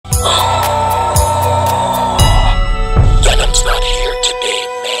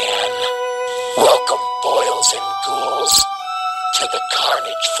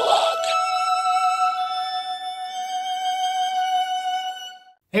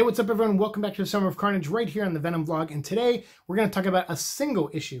Hey, what's up everyone? Welcome back to the Summer of Carnage right here on the Venom vlog. And today we're going to talk about a single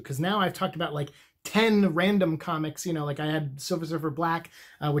issue because now I've talked about like 10 random comics, you know, like I had Silver Surfer Black,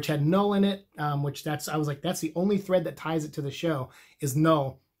 which had Null in it, I was like, that's the only thread that ties it to the show is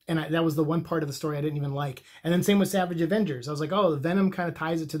Null. And that was the one part of the story I didn't even like. And then same with Savage Avengers. I was like, oh, the Venom kind of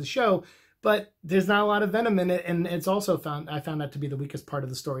ties it to the show, but there's not a lot of Venom in it. And it's also I found that to be the weakest part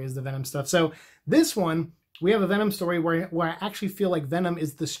of the story is the Venom stuff. So this one, we have a Venom story where I actually feel like Venom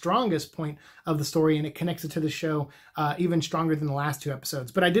is the strongest point of the story and it connects it to the show even stronger than the last two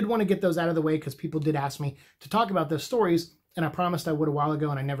episodes. But I did want to get those out of the way because people did ask me to talk about those stories and I promised I would a while ago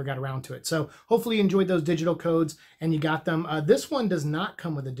and I never got around to it. So hopefully you enjoyed those digital codes and you got them. This one does not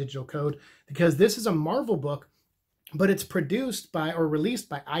come with a digital code because this is a Marvel book, but it's produced by or released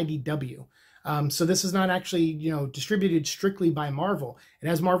by IDW. So this is not actually, you know, distributed strictly by Marvel. It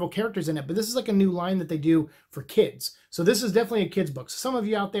has Marvel characters in it, but this is like a new line that they do for kids. So this is definitely a kid's book. So some of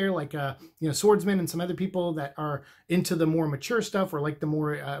you out there, like, you know, Swordsman and some other people that are into the more mature stuff or like the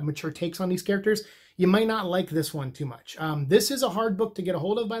more mature takes on these characters, you might not like this one too much. This is a hard book to get a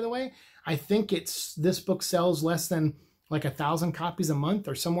hold of, by the way. I think this book sells less than like 1,000 copies a month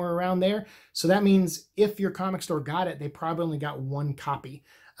or somewhere around there. So that means if your comic store got it, they probably only got one copy.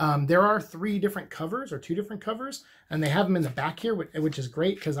 There are 3 different covers or 2 different covers, and they have them in the back here, which is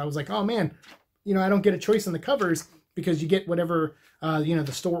great because I was like, oh man, you know, I don't get a choice in the covers because you get whatever, you know,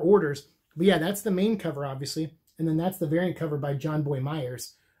 the store orders. But yeah, that's the main cover, obviously. And then that's the variant cover by John Boy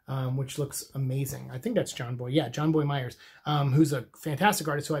Myers, which looks amazing. I think that's John Boy. Yeah, John Boy Myers, who's a fantastic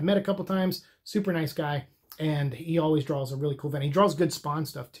artist who I've met a couple times, super nice guy. And he always draws a really cool Venom. He draws good Spawn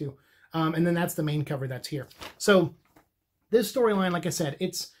stuff too. And then that's the main cover that's here. So this storyline, like I said,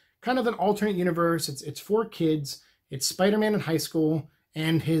 it's kind of an alternate universe. It's for kids. It's Spider-Man in high school,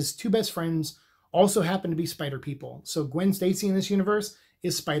 and his 2 best friends also happen to be Spider people. So Gwen Stacy in this universe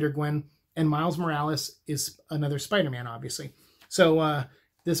is Spider-Gwen, and Miles Morales is another Spider-Man, obviously. So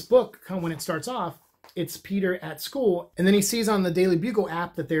this book, when it starts off, it's Peter at school, and then he sees on the Daily Bugle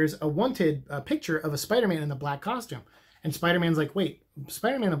app that there's a wanted picture of a Spider-Man in a black costume. And Spider-Man's like, wait,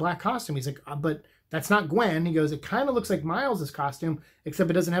 Spider-Man in a black costume? He's like, but that's not Gwen. He goes, it kind of looks like Miles' costume, except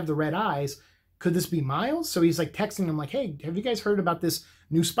it doesn't have the red eyes. Could this be Miles? So he's like texting him like, hey, have you guys heard about this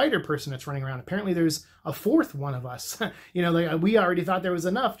new spider person that's running around? Apparently there's a 4th one of us. You know, like we already thought there was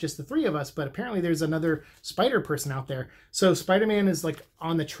enough, just the 3 of us, but apparently there's another spider person out there. So Spider-Man is like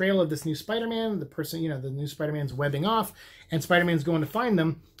on the trail of this new Spider-Man. The person, you know, the new Spider-Man's webbing off and Spider-Man's going to find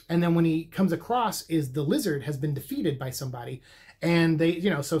them. And then when he comes across is the Lizard has been defeated by somebody. And they,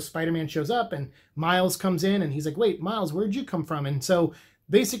 you know, so Spider-Man shows up and Miles comes in and he's like, wait, Miles, where'd you come from? And so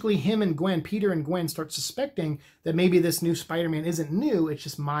basically him and Gwen, Peter and Gwen start suspecting that maybe this new Spider-Man isn't new. It's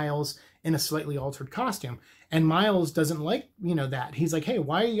just Miles in a slightly altered costume. And Miles doesn't like, you know, that. He's like, hey,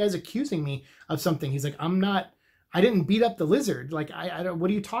 why are you guys accusing me of something? He's like, I didn't beat up the Lizard. Like, I don't,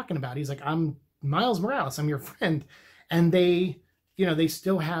 what are you talking about? He's like, I'm Miles Morales. I'm your friend. And they, you know, they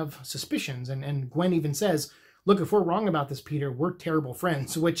still have suspicions. And Gwen even says, look, if we're wrong about this, Peter, we're terrible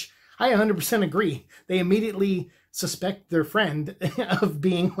friends, which I 100% agree. They immediately suspect their friend of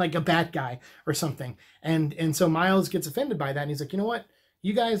being like a bad guy or something. And so Miles gets offended by that. And he's like, you know what,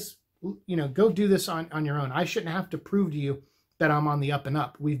 you guys, you know, go do this on your own. I shouldn't have to prove to you that I'm on the up and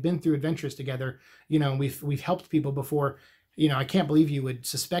up. We've been through adventures together. You know, we've helped people before. You know, I can't believe you would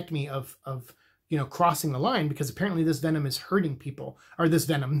suspect me of you know, crossing the line because apparently this Venom is hurting people, or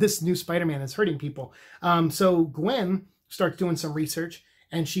this new Spider-Man is hurting people. So Gwen starts doing some research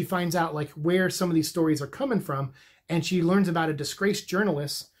and she finds out like where some of these stories are coming from. And she learns about a disgraced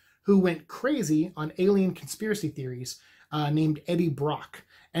journalist who went crazy on alien conspiracy theories named Eddie Brock.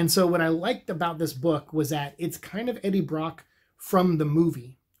 And so what I liked about this book was that it's kind of Eddie Brock from the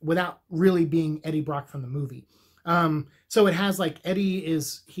movie without really being Eddie Brock from the movie. So it has like Eddie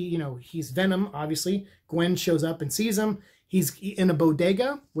is, you know, he's Venom, obviously. Gwen shows up and sees him. He's in a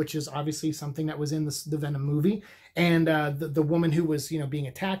bodega, which is obviously something that was in the Venom movie. And the woman who was, you know, being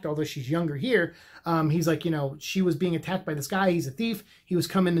attacked, although she's younger here, he's like, you know, she was being attacked by this guy. He's a thief. He was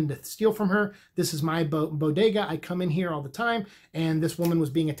coming in to steal from her. This is my bodega. I come in here all the time. And this woman was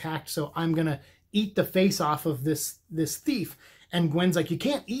being attacked. So I'm going to eat the face off of this thief. And Gwen's like, you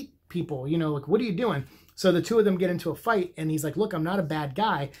can't eat people. You know, like, what are you doing? So the 2 of them get into a fight and he's like, look, I'm not a bad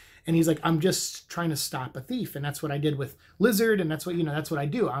guy. And he's like, I'm just trying to stop a thief. And that's what I did with Lizard. And that's what, you know, that's what I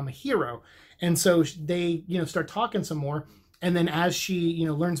do. I'm a hero. And so they, you know, start talking some more. And then as she, you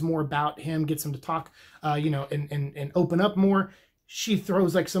know, learns more about him, gets him to talk, you know, and open up more, she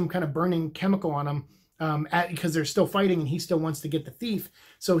throws like some kind of burning chemical on him because they're still fighting and he still wants to get the thief.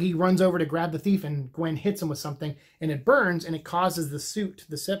 So he runs over to grab the thief and Gwen hits him with something and it burns and it causes the suit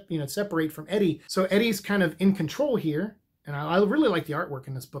to separate from Eddie. So Eddie's kind of in control here. And I really like the artwork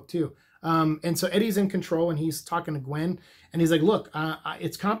in this book too. And so Eddie's in control and he's talking to Gwen and he's like, look,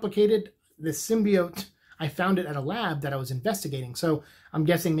 it's complicated. This symbiote, I found it at a lab that I was investigating. So I'm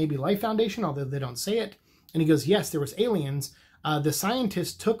guessing maybe Life Foundation, although they don't say it. And he goes, yes, there was aliens. The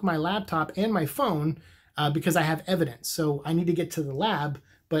scientist took my laptop and my phone because I have evidence. So I need to get to the lab.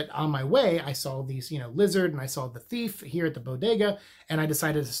 But on my way, I saw these, lizard, and I saw the thief here at the bodega, and I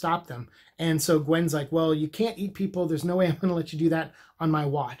decided to stop them. And so Gwen's like, well, you can't eat people. There's no way I'm going to let you do that on my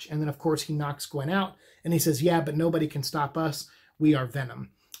watch. And then, of course, he knocks Gwen out, and he says, yeah, but nobody can stop us. We are Venom.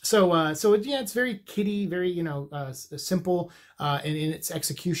 So it's very kiddie, very, simple in its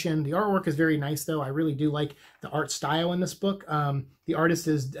execution. The artwork is very nice, though. I really do like the art style in this book. The artist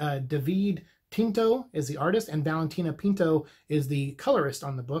is David Pinto is the artist, and Valentina Pinto is the colorist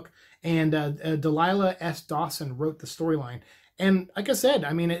on the book. And Delilah S. Dawson wrote the storyline. And like I said,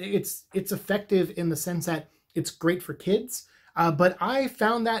 I mean, it's effective in the sense that it's great for kids. But I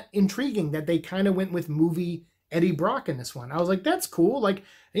found that intriguing that they kind of went with movie Eddie Brock in this one. I was like, that's cool. Like,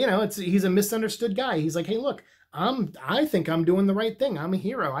 he's a misunderstood guy. He's like, hey, look, I think I'm doing the right thing. I'm a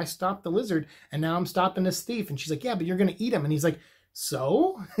hero. I stopped the lizard, and now I'm stopping this thief. And she's like, yeah, but you're going to eat him. And he's like,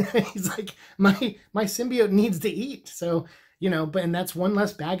 so? He's like, my symbiote needs to eat. So, and that's one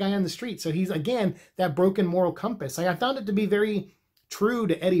less bad guy on the street. So he's, again, that broken moral compass. Like, I found it to be very true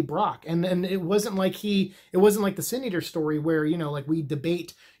to Eddie Brock. And it wasn't like it wasn't like the Sin Eater story where, like we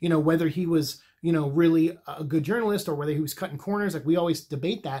debate, whether he was, really a good journalist or whether he was cutting corners. Like we always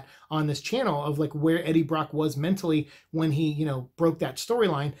debate that on this channel of like where Eddie Brock was mentally when he, broke that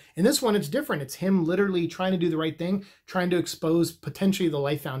storyline. In this one, it's different. It's him literally trying to do the right thing, trying to expose potentially the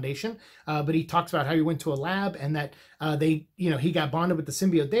Life Foundation. But he talks about how he went to a lab and that he got bonded with the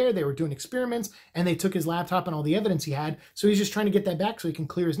symbiote there. They were doing experiments and they took his laptop and all the evidence he had. So he's just trying to get that back so he can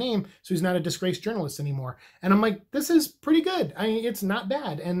clear his name. So he's not a disgraced journalist anymore. And I'm like, this is pretty good. I mean, it's not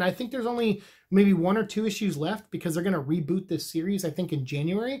bad. And I think there's only maybe 1 or 2 issues left because they're going to reboot this series, I think, in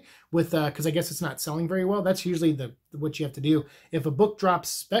January with, because I guess it's not selling very well. That's usually what you have to do. If a book drops,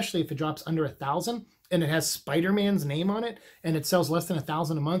 especially if it drops under 1,000 and it has Spider-Man's name on it and it sells less than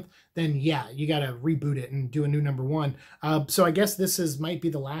 1,000 a month, then yeah, you got to reboot it and do a new #1. So I guess this might be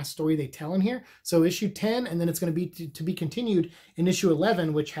the last story they tell in here. So issue 10, and then it's going to be to be continued in issue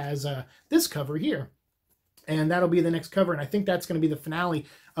 11, which has this cover here. And that'll be the next cover. And I think that's going to be the finale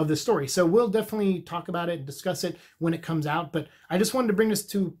of the story. So we'll definitely talk about it and discuss it when it comes out. But I just wanted to bring this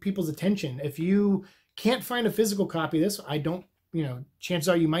to people's attention. If you can't find a physical copy of this, chances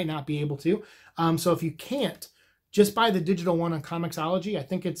are you might not be able to. So if you can't, just buy the digital one on Comixology. I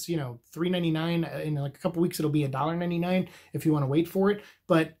think it's, $3.99. In like a couple weeks, it'll be $1.99 if you want to wait for it.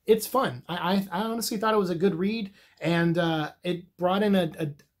 But it's fun. I honestly thought it was a good read. And it brought in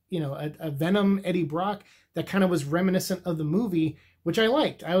a Venom Eddie Brock that kind of was reminiscent of the movie, which I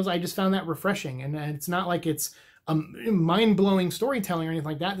liked. I just found that refreshing. And it's not like it's mind-blowing storytelling or anything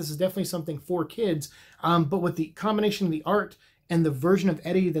like that. This is definitely something for kids. But with the combination of the art and the version of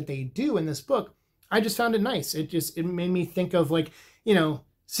Eddie that they do in this book, I just found it nice. It made me think of like,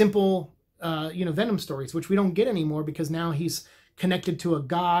 simple, Venom stories, which we don't get anymore because now he's connected to a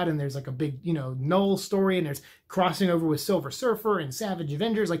god and there's like a big, Null story and there's crossing over with Silver Surfer and Savage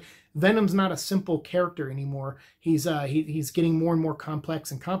Avengers. Like Venom's not a simple character anymore. He's getting more and more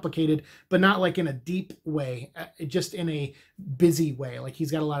complex and complicated, but not like in a deep way, just in a busy way. Like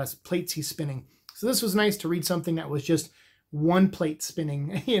he's got a lot of plates he's spinning. So this was nice to read something that was just one plate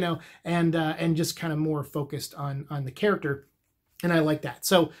spinning, and just kind of more focused on the character. And I like that.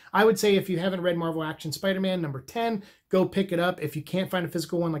 So I would say if you haven't read Marvel Action Spider-Man #10, go pick it up. If you can't find a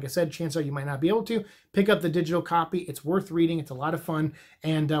physical one, like I said, chances are you might not be able to. Pick up the digital copy. It's worth reading. It's a lot of fun.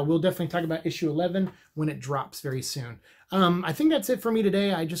 And we'll definitely talk about issue 11 when it drops very soon. I think that's it for me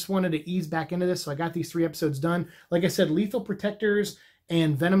today. I just wanted to ease back into this. So I got these 3 episodes done. Like I said, Lethal Protectors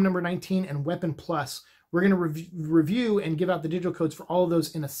and Venom #19 and Weapon Plus. We're going to review and give out the digital codes for all of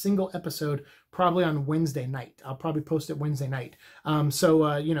those in a single episode, probably on Wednesday night. I'll probably post it Wednesday night.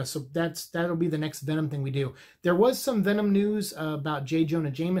 So that'll be the next Venom thing we do. There was some Venom news about J.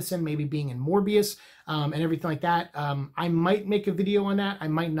 Jonah Jameson maybe being in Morbius and everything like that. I might make a video on that. I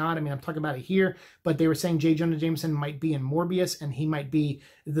might not. I mean, I'm talking about it here, but they were saying J. Jonah Jameson might be in Morbius, and he might be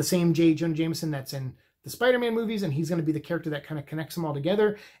the same J. Jonah Jameson that's in the Spider-Man movies, and he's going to be the character that kind of connects them all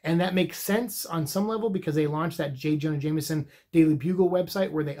together. And that makes sense on some level because they launched that J. Jonah Jameson Daily Bugle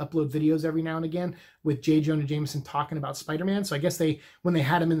website where they upload videos every now and again with J. Jonah Jameson talking about Spider-Man. So I guess when they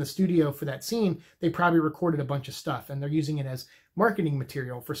had him in the studio for that scene, they probably recorded a bunch of stuff, and they're using it as marketing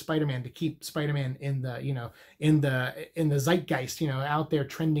material for Spider-Man to keep Spider-Man in the, in the zeitgeist, out there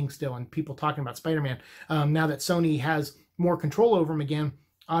trending still and people talking about Spider-Man. Now that Sony has more control over him again,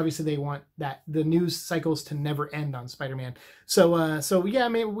 obviously they want the news cycles to never end on Spider-Man. So yeah,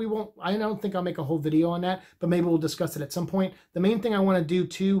 maybe we won't, I don't think I'll make a whole video on that, but maybe we'll discuss it at some point. The main thing I want to do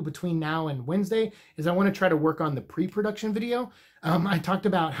too between now and Wednesday is I want to try to work on the pre-production video. I talked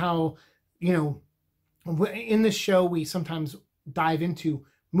about how, in this show, we sometimes dive into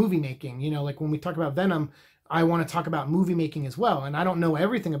movie making, like when we talk about Venom, I want to talk about movie making as well. And I don't know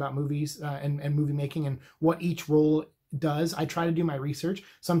everything about movies and movie making and what each role does. I try to do my research.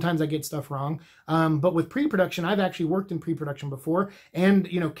 Sometimes I get stuff wrong. But with pre-production, I've actually worked in pre-production before. And,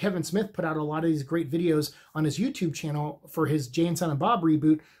 Kevin Smith put out a lot of these great videos on his YouTube channel for his Jay and Silent Bob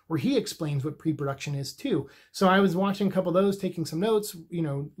reboot, where he explains what pre-production is too. So I was watching a couple of those, taking some notes,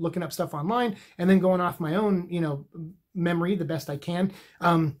 looking up stuff online, and then going off my own, memory the best I can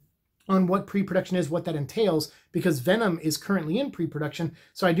on what pre-production is, what that entails, because Venom is currently in pre-production.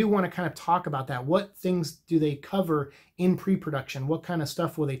 So I do want to kind of talk about that. What things do they cover in pre-production? What kind of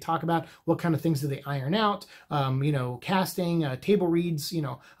stuff will they talk about? What kind of things do they iron out? Casting, table reads,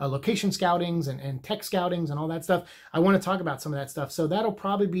 location scoutings and tech scoutings and all that stuff. I want to talk about some of that stuff. So that'll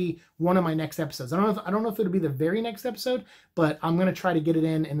probably be one of my next episodes. I don't know if it'll be the very next episode, but I'm going to try to get it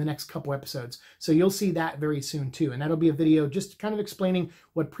in the next couple episodes. So you'll see that very soon too. And that'll be a video just kind of explaining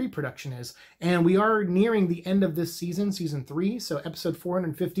what pre-production is. And we are nearing the end of this season, season 3. So episode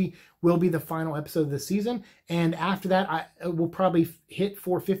 450 will be the final episode of this season. And after that, I will probably hit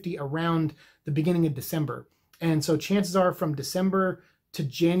 450 around the beginning of December. And so chances are from December to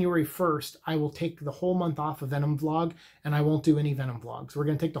January 1st, I will take the whole month off of Venom vlog, and I won't do any Venom vlogs. We're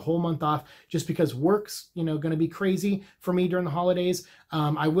going to take the whole month off just because work's, going to be crazy for me during the holidays.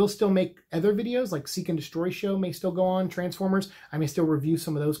 I will still make other videos, like Seek and Destroy show may still go on, Transformers. I may still review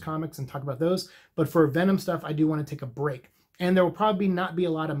some of those comics and talk about those. But for Venom stuff, I do want to take a break. And there will probably not be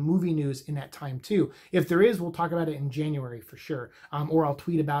a lot of movie news in that time too. If there is, we'll talk about it in January for sure. Or I'll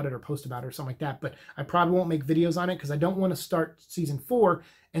tweet about it or post about it or something like that. But I probably won't make videos on it because I don't want to start season 4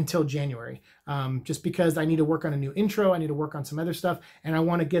 until January. Just because I need to work on a new intro. I need to work on some other stuff. And I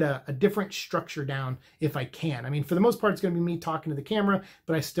want to get a different structure down if I can. I mean, for the most part, it's going to be me talking to the camera,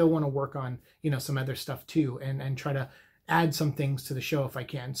 but I still want to work on, some other stuff too and try to add some things to the show if I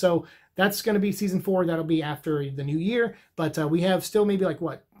can. So that's going to be season 4. That'll be after the new year. But we have still maybe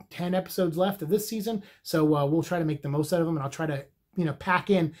 10 episodes left of this season. So we'll try to make the most out of them. And I'll try to, pack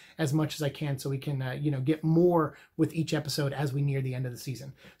in as much as I can so we can, get more with each episode as we near the end of the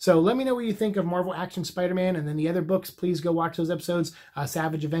season. So let me know what you think of Marvel Action Spider-Man and then the other books. Please go watch those episodes,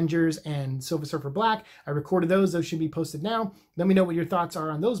 Savage Avengers and Silver Surfer Black. I recorded those. Those should be posted now. Let me know what your thoughts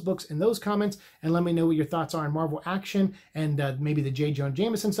are on those books in those comments. And let me know what your thoughts are on Marvel Action and maybe the J. Jonah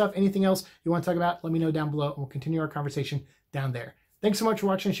Jameson stuff. Anything else you want to talk about, let me know down below and we'll continue our conversation down there. Thanks so much for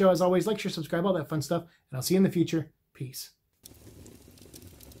watching the show. As always, like, share, subscribe, all that fun stuff. And I'll see you in the future. Peace.